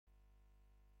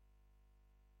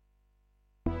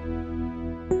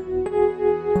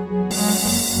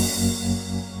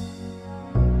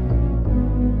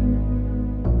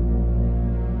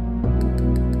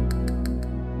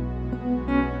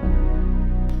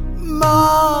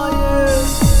maye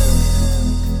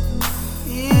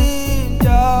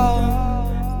indawo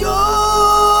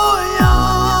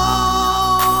yakho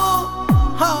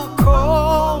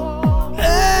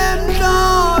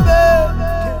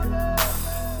emhlabeni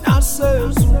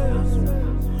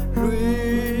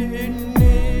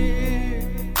nasezulwini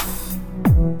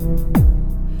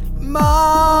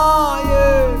maye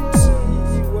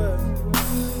thiwe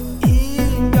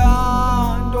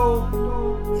intando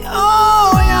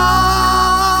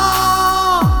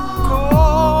yakho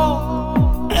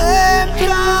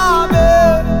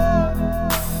emhlabeni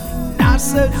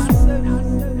nasezulwini.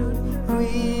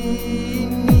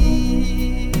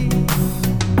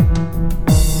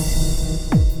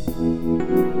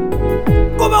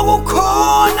 Kuba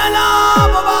kukhona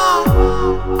labo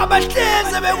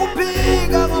abahleze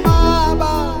bekuphika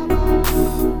ngababa,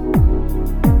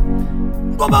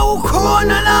 kuba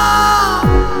kukhona la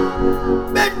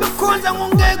bethi bekhonza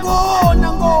ngokungekona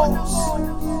Nkosi,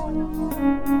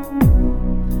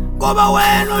 ngoba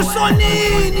wena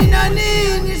usonini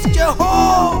nanini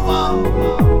siJehova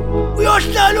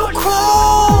uyohlala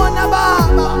ukhona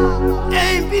Baba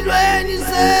empilweni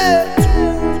zethu.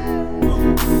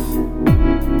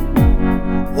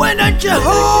 Wena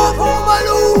Jehova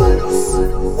umalusi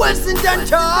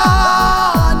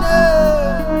wesintandane,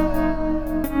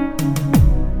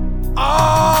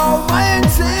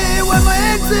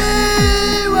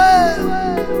 mayenziwe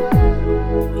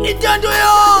intando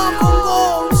yakho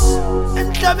Nkosi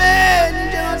emhlabeni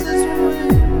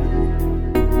njengasezulwini.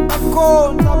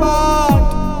 Bakhona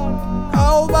abantu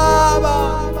awu Baba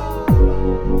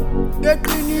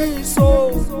ngeqiniso,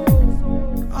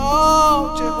 awu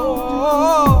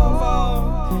Jehova,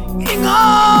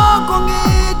 ingakho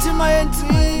ngithi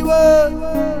mayenziwe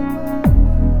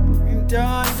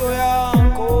intando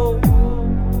yakho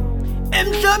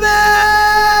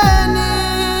emhlabeni.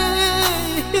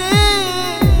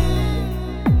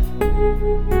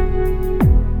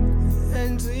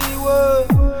 Enziwe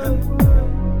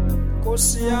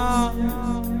Nkosi yami,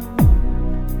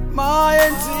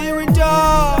 mayenziwe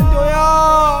intando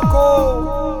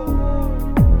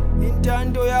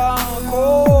yakho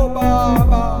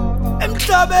Baba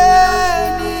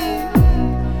emhlabeni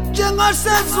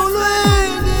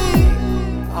njengasezulwini.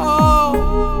 Awu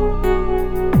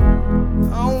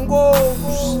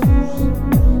Nkosi,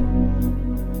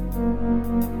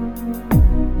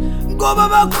 ngoba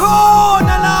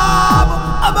bakhona labo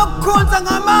abakukhonza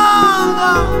ngamanga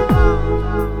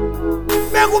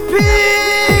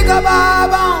bekuphika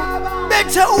Baba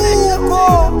bethe ukho.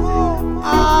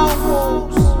 Awu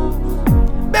Nkosi,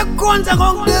 bekhonza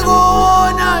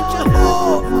ngokungekona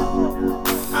Jehova.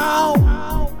 Awu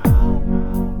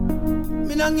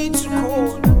mina ngithi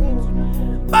khona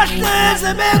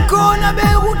bahleze bekhona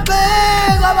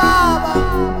bekugxeka Baba,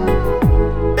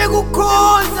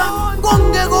 bekukhonza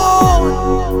ngokungekona,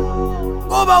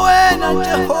 ngoba wena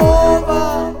Jehova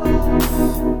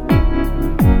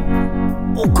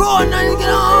ukhona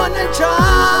ngilona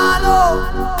njalo.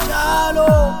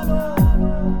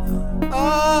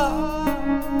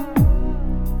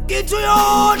 Ngithi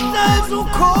uyohlezi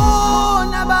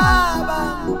ukhona Baba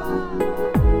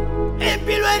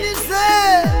empilweni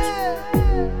zethu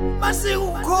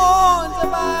masikukhonza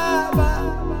Baba.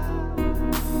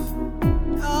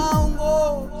 Awu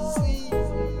Nkosi,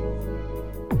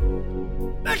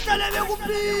 behlale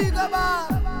bekuphika Baba.